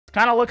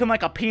Kind of looking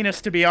like a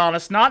penis, to be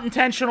honest. Not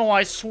intentional,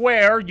 I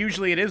swear.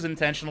 Usually it is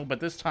intentional, but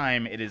this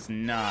time it is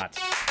not.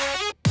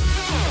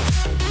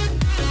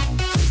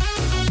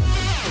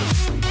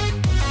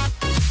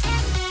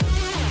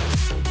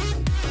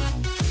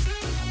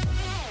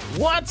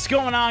 What's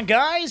going on,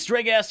 guys?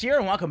 Dragas here,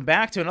 and welcome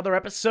back to another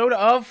episode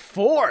of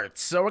Fort.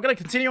 So we're going to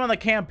continue on the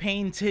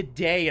campaign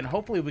today, and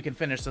hopefully we can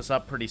finish this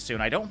up pretty soon.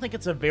 I don't think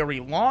it's a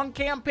very long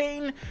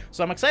campaign,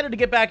 so I'm excited to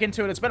get back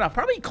into it. It's been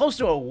probably close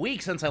to a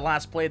week since I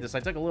last played this. I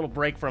took a little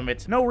break from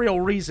it. No real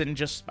reason,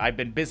 just I've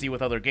been busy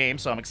with other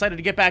games, so I'm excited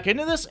to get back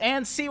into this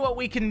and see what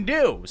we can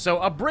do. So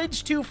a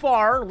bridge too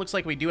far. Looks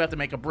like we do have to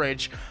make a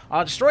bridge.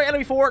 Destroy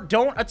enemy fort,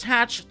 don't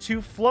attach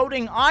to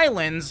floating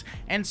islands,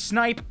 and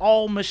snipe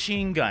all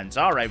machine guns.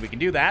 All right, we can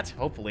do that,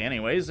 hopefully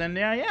anyways, and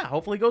yeah,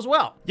 hopefully it goes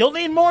well. You'll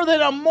need more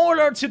than a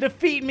mortar to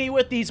defeat me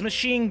with these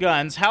machine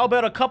guns. How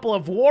about a couple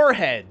of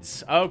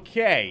warheads?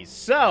 Okay,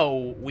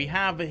 so we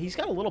have, he's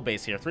got a little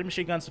base here. 3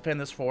 machine guns to defend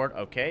this fort.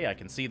 Okay, I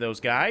can see those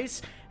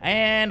guys.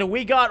 And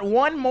we got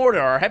 1 mortar.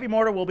 Our heavy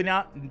mortar will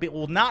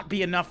not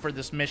be enough for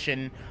this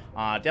mission.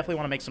 Definitely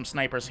want to make some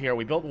snipers here.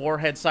 We built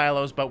warhead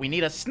silos, but we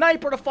need a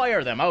sniper to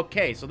fire them.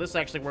 Okay, so this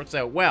actually works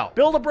out well.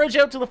 Build a bridge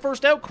out to the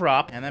first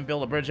outcrop, and then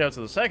build a bridge out to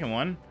the second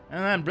one,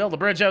 and then build a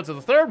bridge out to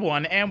the third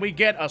one, and we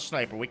get a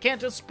sniper. We can't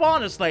just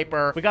spawn a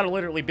sniper. We gotta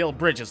literally build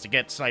bridges to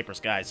get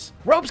snipers, guys.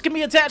 Ropes can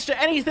be attached to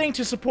anything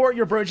to support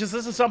your bridges.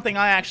 This is something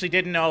I actually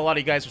didn't know. A lot of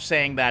you guys were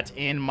saying that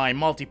in my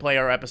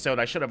multiplayer episode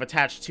I should have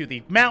attached to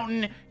the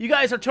mountain. You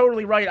guys are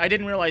totally right. I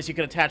didn't realize you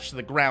could attach to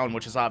the ground,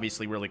 which is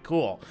obviously really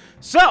cool.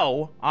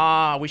 So,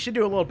 we should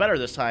do a little better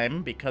this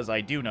time, because I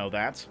do know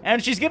that.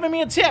 And she's giving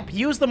me a tip.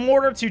 Use the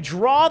mortar to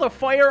draw the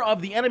fire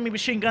of the enemy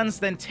machine guns,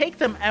 then take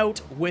them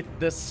out with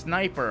the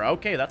sniper.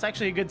 Okay, that's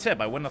actually a good tip.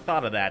 I wouldn't have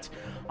thought of that.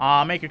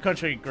 Make your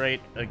country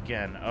great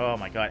again. Oh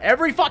my god.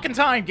 Every fucking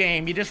time,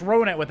 game, you just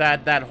ruin it with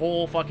that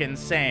whole fucking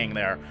saying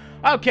there.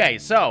 Okay,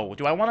 so,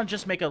 do I want to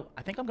just make a...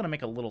 I think I'm going to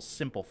make a little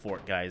simple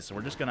fort, guys. So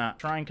we're just going to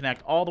try and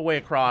connect all the way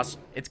across.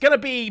 It's going to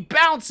be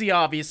bouncy,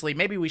 obviously.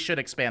 Maybe we should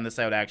expand this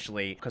out,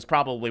 actually, because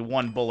probably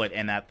 1 bullet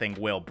and that thing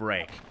will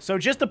break. So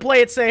just to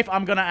play it safe,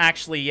 I'm going to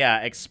actually, yeah,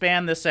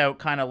 expand this out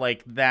kind of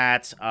like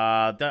that.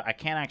 I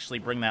can't actually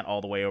bring that all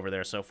the way over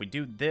there. So if we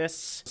do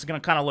this, it's going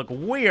to kind of look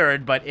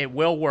weird, but it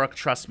will work.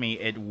 Trust me,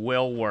 it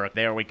will work.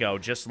 There we go,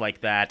 just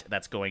like that.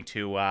 That's going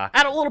to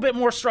add a little bit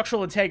more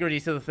structural integrity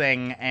to the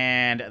thing,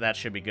 and that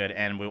should be good.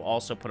 And we'll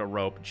also put a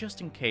rope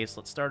just in case.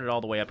 Let's start it all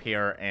the way up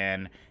here.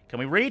 And can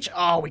we reach?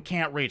 Oh, we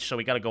can't reach, so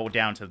we got to go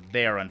down to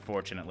there,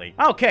 unfortunately.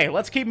 Okay,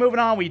 let's keep moving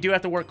on. We do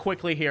have to work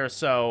quickly here,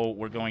 so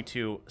we're going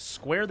to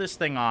square this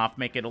thing off,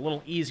 make it a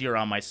little easier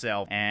on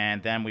myself,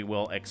 and then we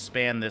will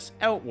expand this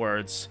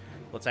outwards.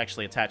 Let's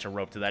actually attach a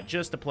rope to that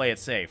just to play it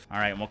safe. All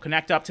right, and we'll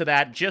connect up to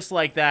that just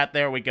like that.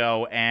 There we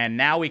go. And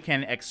now we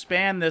can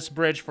expand this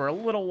bridge for a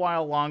little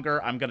while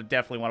longer. I'm going to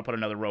definitely want to put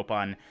another rope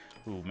on.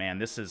 Ooh, man,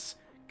 this is...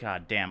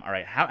 God damn. All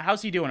right,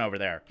 how's he doing over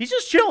there? He's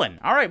just chilling.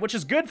 All right, which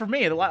is good for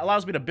me. It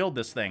allows me to build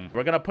this thing.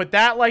 We're gonna put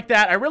that like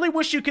that. I really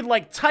wish you could,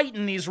 like,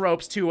 tighten these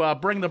ropes to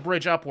bring the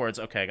bridge upwards.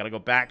 Okay, I gotta go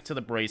back to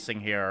the bracing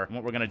here. And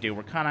what we're gonna do,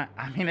 we're kind of...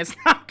 I mean, it's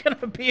not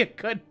gonna be a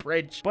good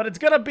bridge, but it's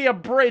gonna be a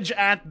bridge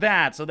at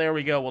that. So there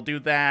we go. We'll do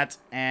that,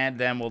 and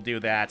then we'll do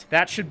that.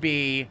 That should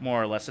be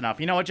more or less enough.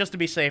 You know what? Just to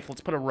be safe,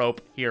 let's put a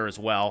rope here as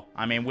well.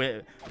 I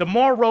mean, the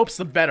more ropes,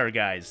 the better,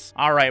 guys.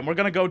 All right, we're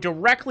gonna go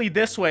directly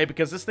this way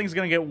because this thing's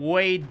gonna get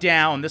way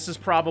down. This is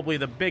probably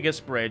the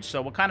biggest bridge, so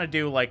we'll kind of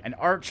do like an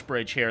arch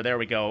bridge here. There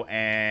we go.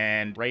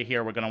 And right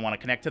here, we're going to want to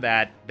connect to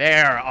that.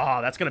 There.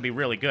 Oh, that's going to be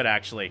really good,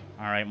 actually.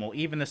 All right, we'll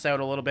even this out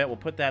a little bit. We'll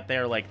put that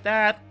there like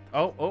that.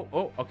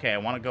 Oh, okay, I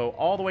want to go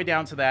all the way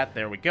down to that.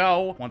 There we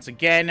go. Once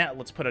again,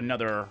 let's put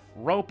another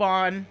rope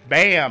on.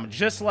 Bam,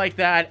 just like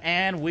that,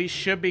 and we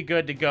should be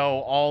good to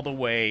go all the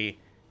way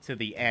to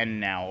the end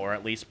now, or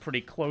at least pretty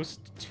close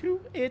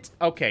to it.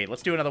 Okay,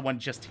 let's do another one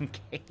just in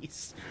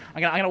case.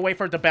 I'm gonna wait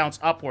for it to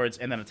bounce upwards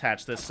and then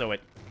attach this so it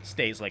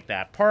stays like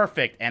that.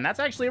 Perfect. And that's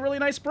actually a really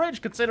nice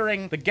bridge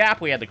considering the gap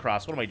we had to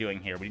cross. What am I doing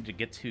here? We need to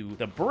get to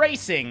the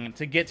bracing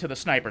to get to the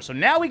sniper. So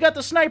now we got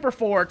the sniper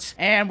fort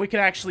and we can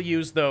actually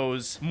use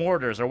those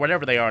mortars or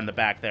whatever they are in the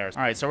back there.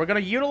 All right, so we're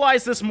going to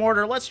utilize this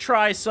mortar. Let's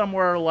try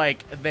somewhere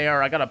like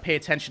there. I got to pay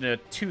attention to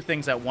 2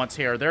 things at once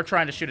here. They're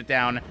trying to shoot it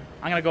down.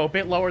 I'm going to go a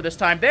bit lower this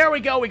time. There we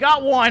go. We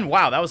got one.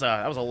 Wow, that was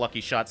a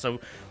lucky shot. So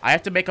I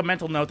have to make a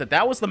mental note that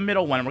that was the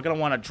middle one. We're going to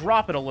want to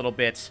drop it a little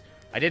bit.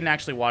 I didn't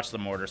actually watch the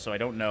mortar, so I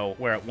don't know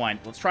where it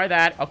went. Let's try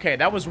that. Okay,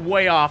 that was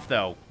way off,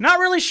 though. Not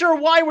really sure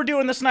why we're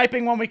doing the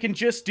sniping when we can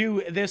just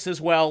do this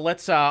as well.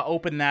 Let's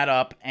open that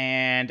up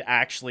and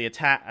actually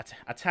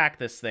attack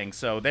this thing.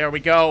 So there we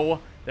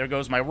go. There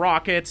goes my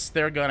rockets.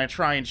 They're gonna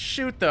try and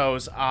shoot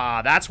those.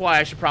 That's why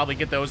I should probably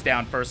get those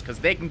down first, because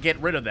they can get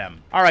rid of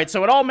them. All right,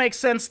 so it all makes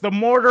sense. The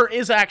mortar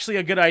is actually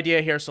a good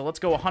idea here, so let's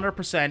go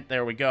 100%.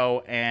 There we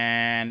go,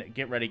 and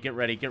get ready, get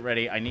ready, get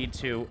ready. I need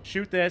to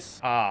shoot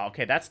this.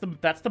 Okay, that's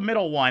the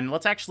middle one.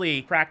 Let's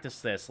actually practice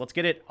this. Let's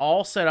get it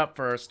all set up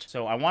first.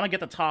 So I want to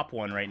get the top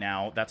one right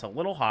now. That's a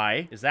little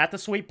high. Is that the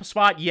sweet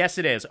spot? Yes,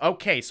 it is.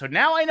 Okay, so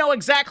now I know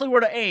exactly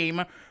where to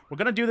aim. We're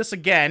gonna do this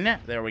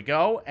again. There we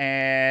go.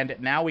 And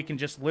now we can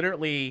just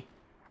literally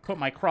put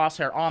my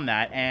crosshair on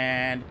that.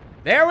 And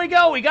there we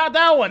go. We got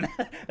that one.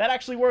 That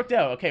actually worked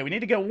out. Okay, we need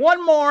to get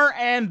one more,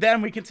 and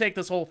then we can take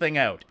this whole thing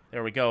out.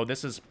 There we go.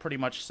 This is pretty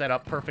much set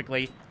up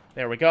perfectly.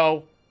 There we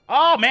go.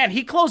 Oh, man,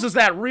 he closes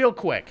that real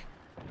quick.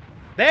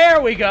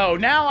 There we go.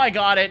 Now I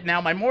got it.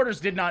 Now my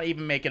mortars did not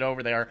even make it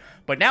over there.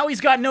 But now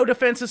he's got no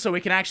defenses, so we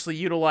can actually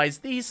utilize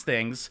these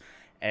things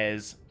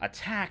as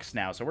attacks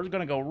now. So we're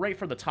gonna go right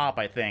for the top,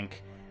 I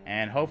think.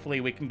 And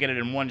hopefully we can get it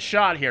in one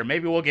shot here.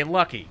 Maybe we'll get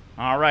lucky.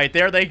 All right,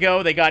 there they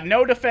go. They got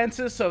no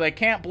defenses, so they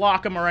can't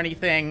block them or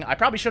anything. I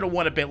probably should have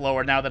won a bit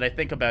lower now that I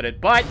think about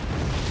it, but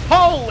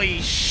holy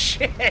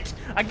shit!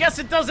 I guess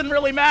it doesn't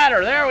really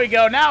matter. There we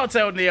go. Now it's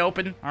out in the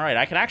open. All right,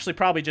 I can actually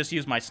probably just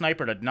use my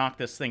sniper to knock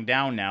this thing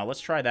down now.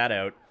 Let's try that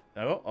out.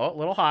 Oh, a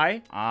little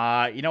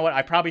high. You know what?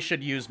 I probably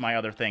should use my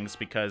other things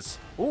because...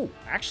 Ooh,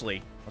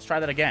 actually, let's try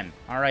that again.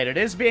 All right, it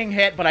is being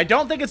hit, but I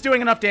don't think it's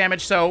doing enough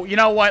damage, so you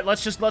know what?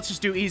 Let's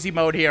just do easy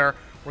mode here.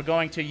 We're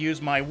going to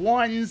use my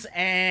ones,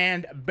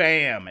 and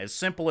bam. As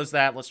simple as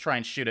that. Let's try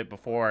and shoot it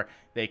before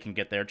they can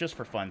get there, just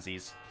for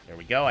funsies. There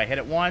we go. I hit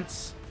it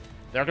once.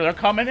 They're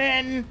coming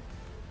in.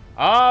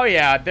 Oh,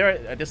 yeah,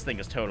 this thing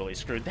is totally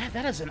screwed.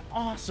 That is an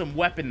awesome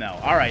weapon, though.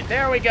 All right,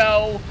 there we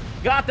go.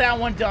 Got that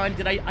one done.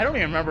 I don't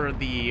even remember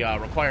the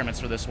requirements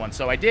for this one.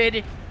 So I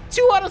did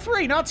 2 out of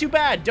 3. Not too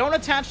bad. Don't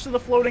attach to the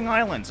floating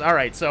islands. All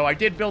right, so I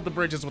did build the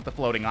bridges with the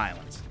floating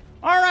islands.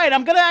 All right,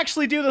 I'm going to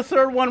actually do the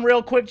third one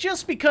real quick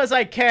just because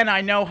I can.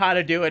 I know how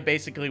to do it.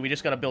 Basically, we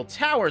just got to build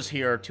towers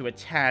here to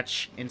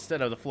attach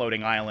instead of the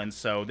floating islands.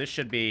 So this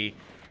should be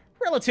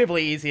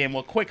relatively easy, and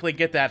we'll quickly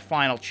get that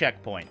final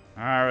checkpoint.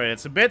 All right,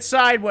 it's a bit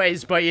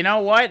sideways, but you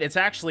know what? It's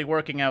actually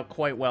working out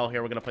quite well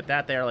here. We're going to put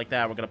that there like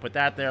that. We're going to put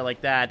that there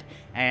like that.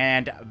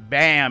 And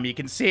bam, you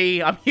can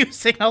see I'm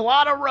using a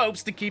lot of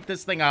ropes to keep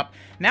this thing up.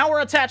 Now we're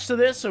attached to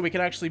this, so we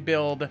can actually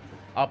build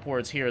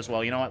upwards here as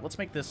well. You know what? Let's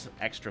make this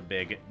extra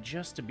big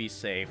just to be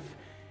safe.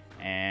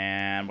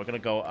 And we're going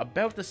to go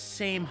about the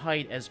same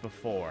height as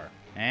before.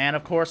 And,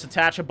 of course,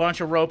 attach a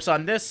bunch of ropes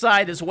on this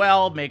side as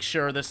well. Make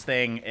sure this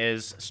thing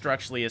is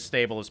structurally as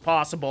stable as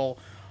possible.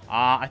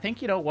 I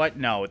think, you know what?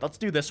 No, let's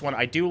do this one.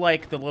 I do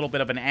like the little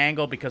bit of an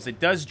angle because it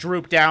does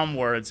droop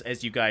downwards,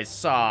 as you guys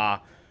saw,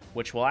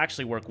 which will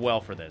actually work well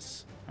for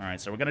this. All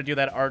right, so we're going to do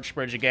that arch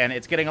bridge again.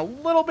 It's getting a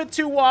little bit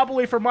too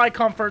wobbly for my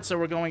comfort, so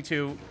we're going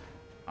to,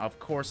 of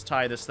course,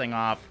 tie this thing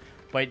off.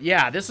 But,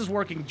 yeah, this is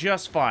working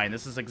just fine.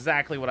 This is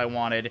exactly what I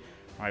wanted.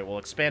 All right, we'll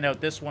expand out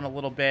this one a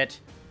little bit.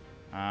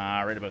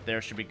 Right about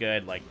there should be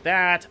good, like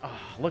that. Oh,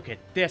 look at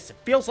this. It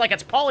feels like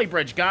it's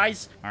polybridge,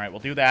 guys. All right, we'll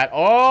do that.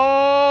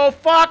 Oh,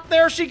 fuck,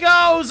 there she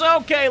goes.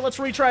 Okay, let's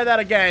retry that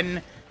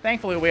again.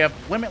 Thankfully, we have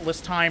limitless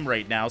time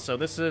right now, so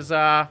this is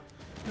a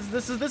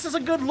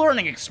good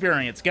learning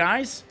experience,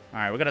 guys. All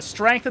right, we're gonna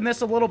strengthen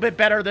this a little bit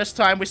better this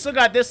time. We still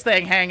got this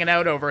thing hanging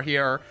out over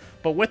here,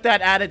 but with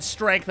that added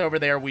strength over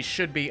there, we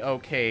should be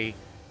okay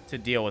to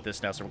deal with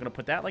this now. So we're gonna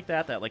put that like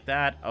that, that like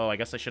that. Oh, I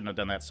guess I shouldn't have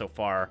done that so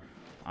far.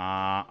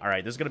 All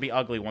right, this is going to be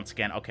ugly once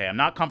again. Okay, I'm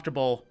not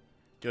comfortable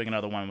doing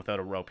another one without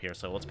a rope here,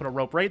 so let's put a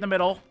rope right in the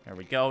middle. There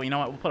we go. You know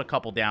what? We'll put a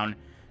couple down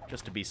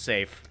just to be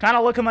safe. Kind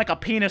of looking like a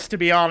penis, to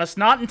be honest.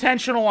 Not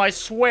intentional, I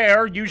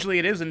swear. Usually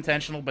it is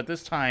intentional, but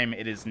this time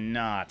it is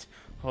not.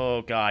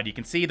 Oh, God. You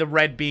can see the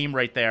red beam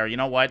right there. You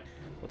know what?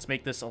 Let's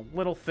make this a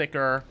little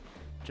thicker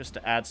just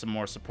to add some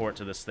more support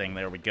to this thing.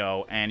 There we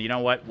go. And you know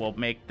what? We'll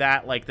make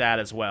that like that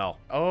as well.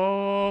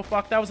 Oh,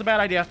 fuck. That was a bad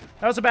idea.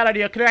 That was a bad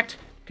idea. Connect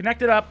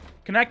it up.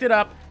 Connect it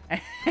up,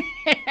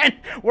 and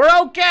we're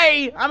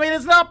okay. I mean,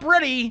 it's not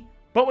pretty,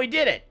 but we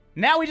did it.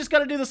 Now we just got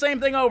to do the same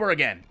thing over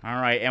again. All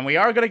right, and we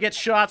are going to get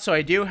shot, so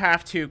I do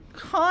have to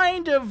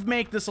kind of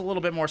make this a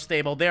little bit more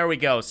stable. There we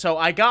go. So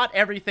I got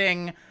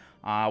everything.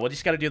 We'll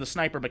just got to do the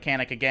sniper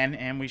mechanic again,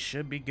 and we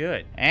should be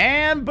good.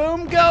 And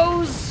boom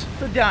goes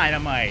the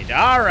dynamite.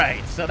 All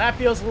right, so that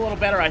feels a little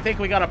better. I think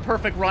we got a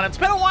perfect run. It's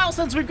been a while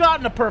since we've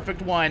gotten a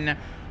perfect one.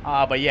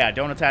 But yeah,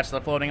 don't attach to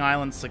the floating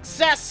island.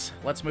 Success!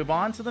 Let's move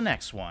on to the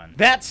next one.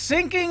 That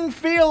sinking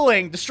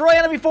feeling. Destroy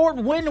enemy fort,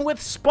 win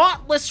with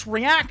spotless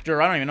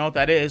reactor. I don't even know what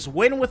that is.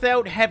 Win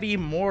without heavy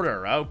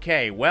mortar.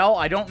 Okay, well,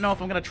 I don't know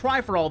if I'm going to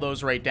try for all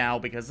those right now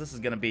because this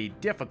is going to be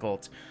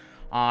difficult.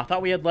 I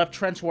thought we had left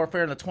trench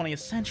warfare in the 20th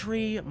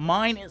century.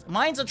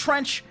 Mine's a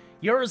trench,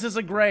 yours is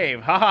a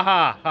grave. Ha ha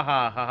ha ha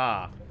ha ha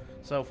ha.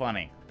 So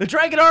funny. The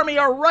Dragon Army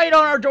are right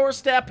on our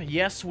doorstep.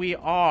 Yes, we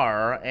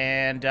are.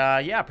 And,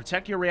 yeah,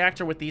 protect your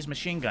reactor with these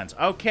machine guns.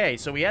 Okay,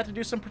 so we have to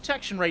do some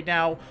protection right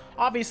now.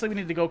 Obviously, we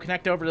need to go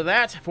connect over to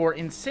that for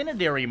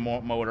incendiary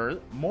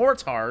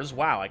mortars.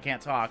 Wow, I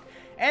can't talk.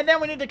 And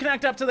then we need to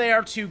connect up to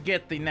there to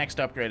get the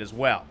next upgrade as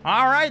well.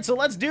 All right, so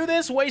let's do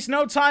this. Waste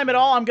no time at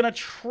all. I'm going to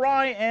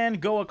try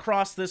and go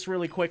across this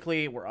really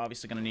quickly. We're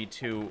obviously going to need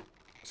to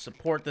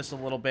support this a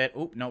little bit.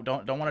 Oop, no,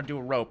 don't want to do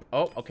a rope.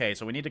 Oh, okay,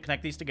 so we need to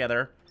connect these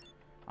together.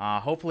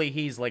 Hopefully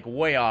he's, like,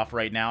 way off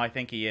right now. I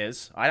think he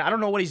is. I don't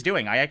know what he's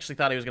doing. I actually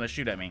thought he was going to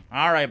shoot at me.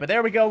 All right, but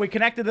there we go. We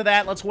connected to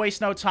that. Let's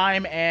waste no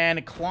time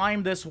and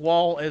climb this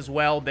wall as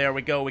well. There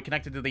we go. We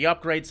connected to the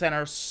upgrade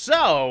center.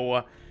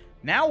 So,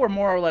 now we're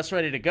more or less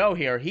ready to go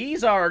here.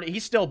 He's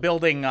still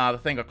building the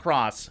thing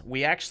across.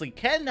 We actually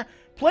can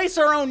place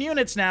our own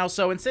units now.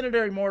 So,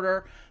 incendiary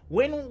mortar.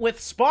 Win with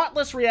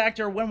spotless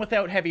reactor, win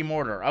without heavy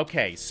mortar.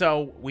 Okay,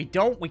 so we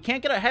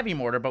can't get a heavy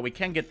mortar, but we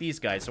can get these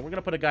guys. So we're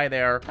gonna put a guy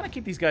there. Kind of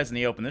keep these guys in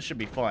the open. This should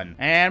be fun.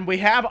 And we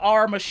have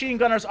our machine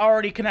gunners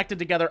already connected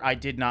together. I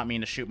did not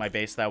mean to shoot my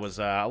base. That was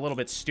a little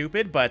bit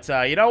stupid, but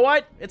you know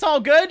what? It's all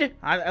good.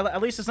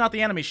 At least it's not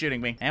the enemy shooting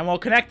me. And we'll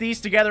connect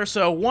these together,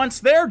 so once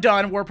they're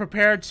done, we're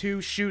prepared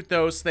to shoot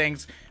those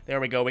things.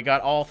 There we go. We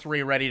got all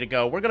three ready to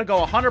go. We're gonna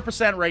go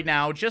 100% right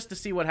now, just to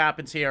see what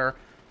happens here.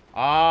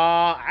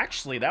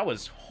 Actually, that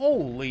was,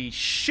 holy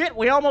shit,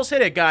 we almost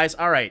hit it, guys.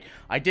 All right,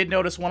 I did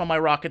notice one of my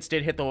rockets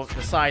did hit the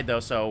side,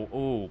 though, so,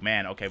 ooh,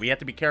 man, okay, we have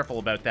to be careful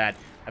about that.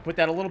 I put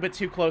that a little bit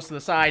too close to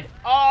the side.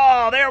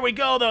 Oh, there we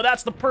go, though.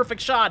 That's the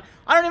perfect shot.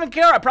 I don't even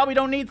care. I probably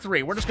don't need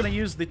three. We're just going to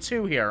use the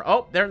two here.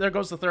 Oh, there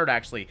goes the third,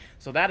 actually.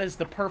 So that is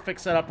the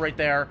perfect setup right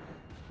there.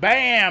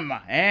 Bam!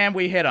 And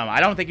we hit him. I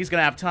don't think he's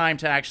going to have time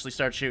to actually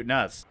start shooting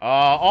us.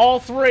 All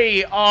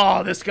three.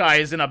 Oh, this guy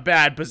is in a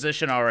bad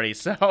position already.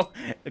 So,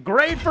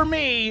 great for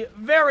me.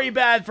 Very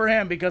bad for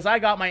him because I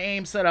got my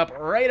aim set up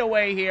right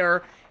away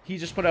here. He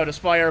just put out his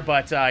fire,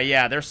 but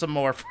yeah, there's some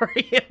more for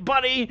you,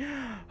 buddy.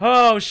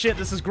 Oh, shit,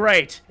 this is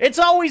great. It's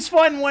always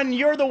fun when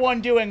you're the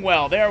one doing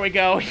well. There we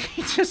go.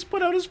 He just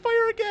put out his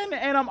fire again,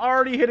 and I'm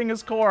already hitting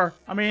his core.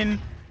 I mean,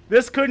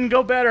 this couldn't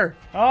go better.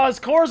 Oh, his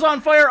core's on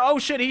fire. Oh,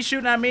 shit, he's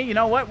shooting at me. You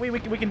know what? We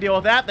can deal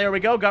with that. There we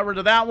go. Got rid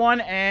of that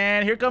one.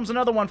 And here comes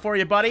another one for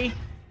you, buddy.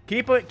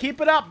 Keep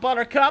it up,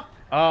 Buttercup.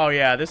 Oh,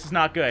 yeah, this is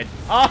not good.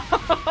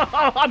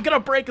 Oh, I'm gonna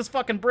break his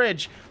fucking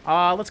bridge.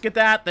 Let's get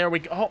that. There we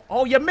go.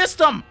 Oh, you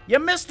missed him. You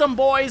missed him,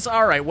 boys.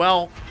 All right,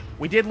 well,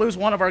 we did lose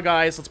one of our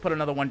guys. Let's put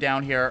another one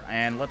down here,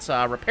 and let's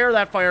repair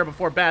that fire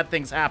before bad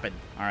things happen.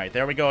 All right,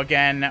 there we go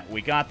again.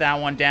 We got that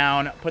one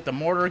down. Put the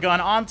mortar gun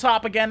on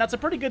top again. That's a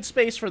pretty good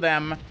space for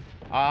them.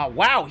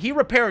 Wow, he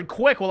repaired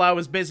quick while I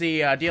was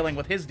busy dealing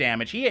with his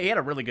damage. He had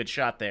a really good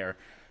shot there.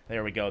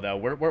 There we go, though.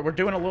 We're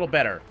doing a little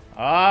better.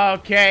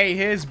 Okay,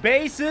 his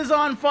base is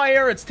on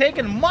fire. It's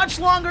taken much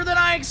longer than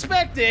I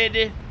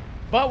expected,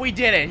 but we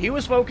did it. He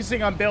was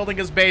focusing on building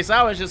his base.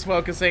 I was just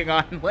focusing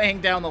on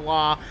laying down the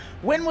law.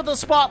 Win with a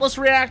spotless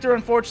reactor.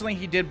 Unfortunately,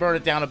 he did burn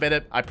it down a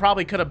bit. I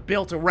probably could have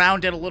built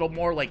around it a little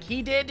more like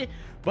he did,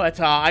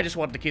 but I just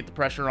wanted to keep the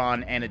pressure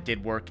on, and it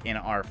did work in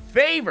our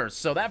favor,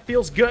 so that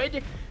feels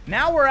good.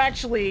 Now we're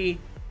actually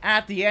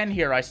at the end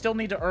here. I still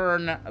need to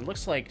earn, it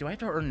looks like, do I have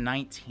to earn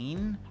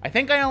 19? I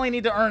think I only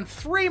need to earn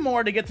 3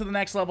 more to get to the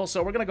next level,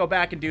 so we're going to go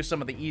back and do some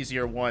of the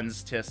easier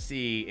ones to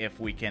see if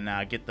we can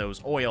get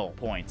those oil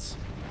points.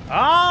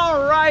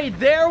 All right,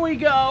 there we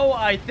go.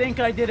 I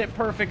think I did it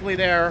perfectly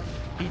there.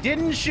 He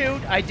didn't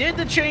shoot. I did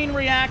the chain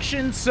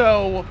reaction,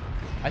 so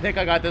I think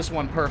I got this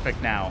one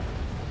perfect now.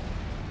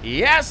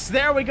 Yes,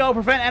 there we go.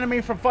 Prevent enemy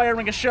from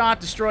firing a shot,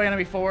 destroy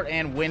enemy fort,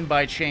 and win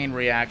by chain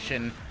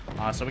reaction.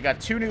 So we got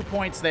 2 new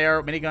points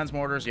there. Miniguns,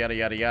 mortars, yada,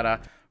 yada, yada.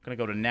 I'm going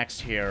to go to next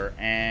here,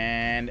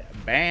 and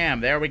bam,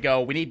 there we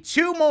go. We need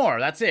 2 more.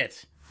 That's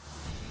it.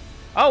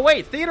 Oh,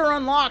 wait, theater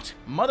unlocked.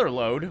 Mother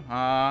load.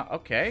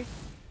 Okay.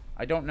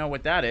 I don't know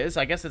what that is.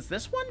 I guess it's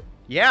this one?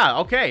 Yeah,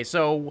 okay,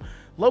 so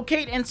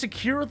locate and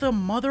secure the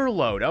mother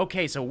load.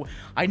 Okay, so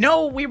I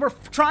know we were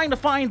trying to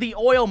find the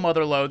oil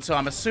mother load, so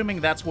I'm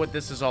assuming that's what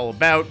this is all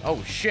about.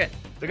 Oh, shit.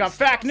 We got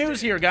fact news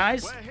here,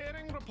 guys. We're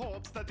hearing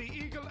reports that the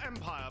Eagle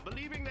Empire,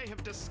 believing they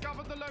have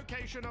discovered the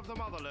location of the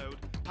mother load,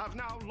 have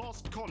now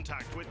lost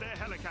contact with their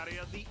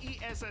helicarrier, the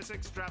ESS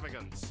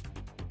Extravagance.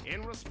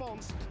 In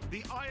response,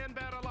 the Iron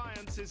Bear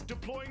Alliance is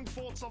deploying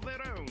forts of their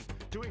own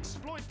to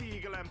exploit the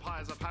Eagle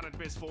Empire's apparent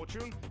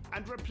misfortune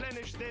and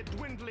replenish their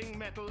dwindling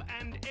metal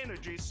and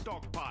energy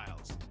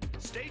stockpiles.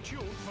 Stay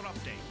tuned for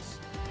updates.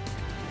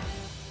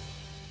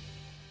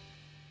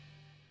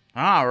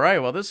 All right,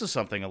 well, this is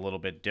something a little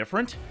bit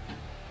different.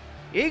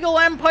 Eagle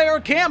Empire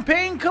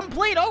campaign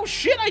complete. Oh,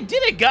 shit, I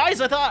did it, guys.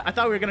 I thought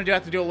we were going to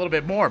have to do a little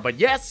bit more, but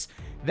yes,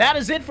 that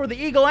is it for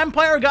the Eagle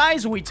Empire,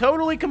 guys. We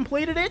totally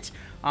completed it.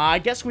 I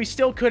guess we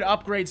still could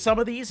upgrade some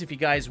of these if you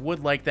guys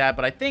would like that,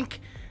 but I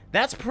think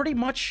that's pretty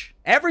much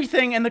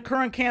everything in the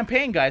current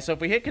campaign, guys. So if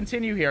we hit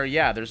continue here,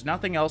 yeah, there's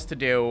nothing else to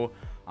do.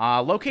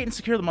 Locate and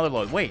secure the mother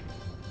load. Wait,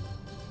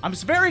 I'm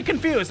very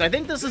confused. I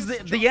think this is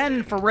the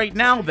end for right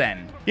now,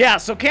 then. Yeah,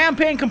 so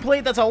campaign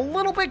complete, that's a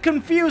little bit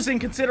confusing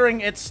considering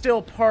it's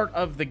still part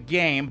of the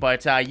game,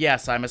 but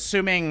yes, I'm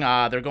assuming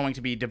they're going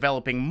to be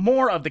developing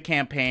more of the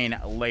campaign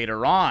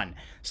later on.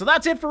 So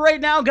that's it for right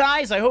now,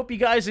 guys. I hope you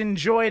guys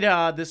enjoyed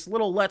this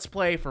little Let's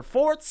Play for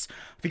Forts.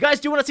 If you guys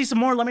do want to see some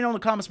more, let me know in the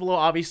comments below.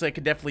 Obviously, I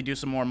could definitely do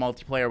some more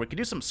multiplayer. We could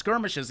do some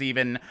skirmishes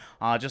even,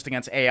 just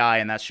against AI,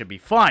 and that should be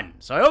fun.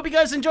 So I hope you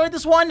guys enjoyed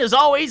this one. As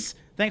always,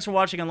 thanks for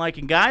watching and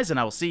liking, guys, and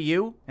I will see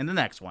you in the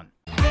next one.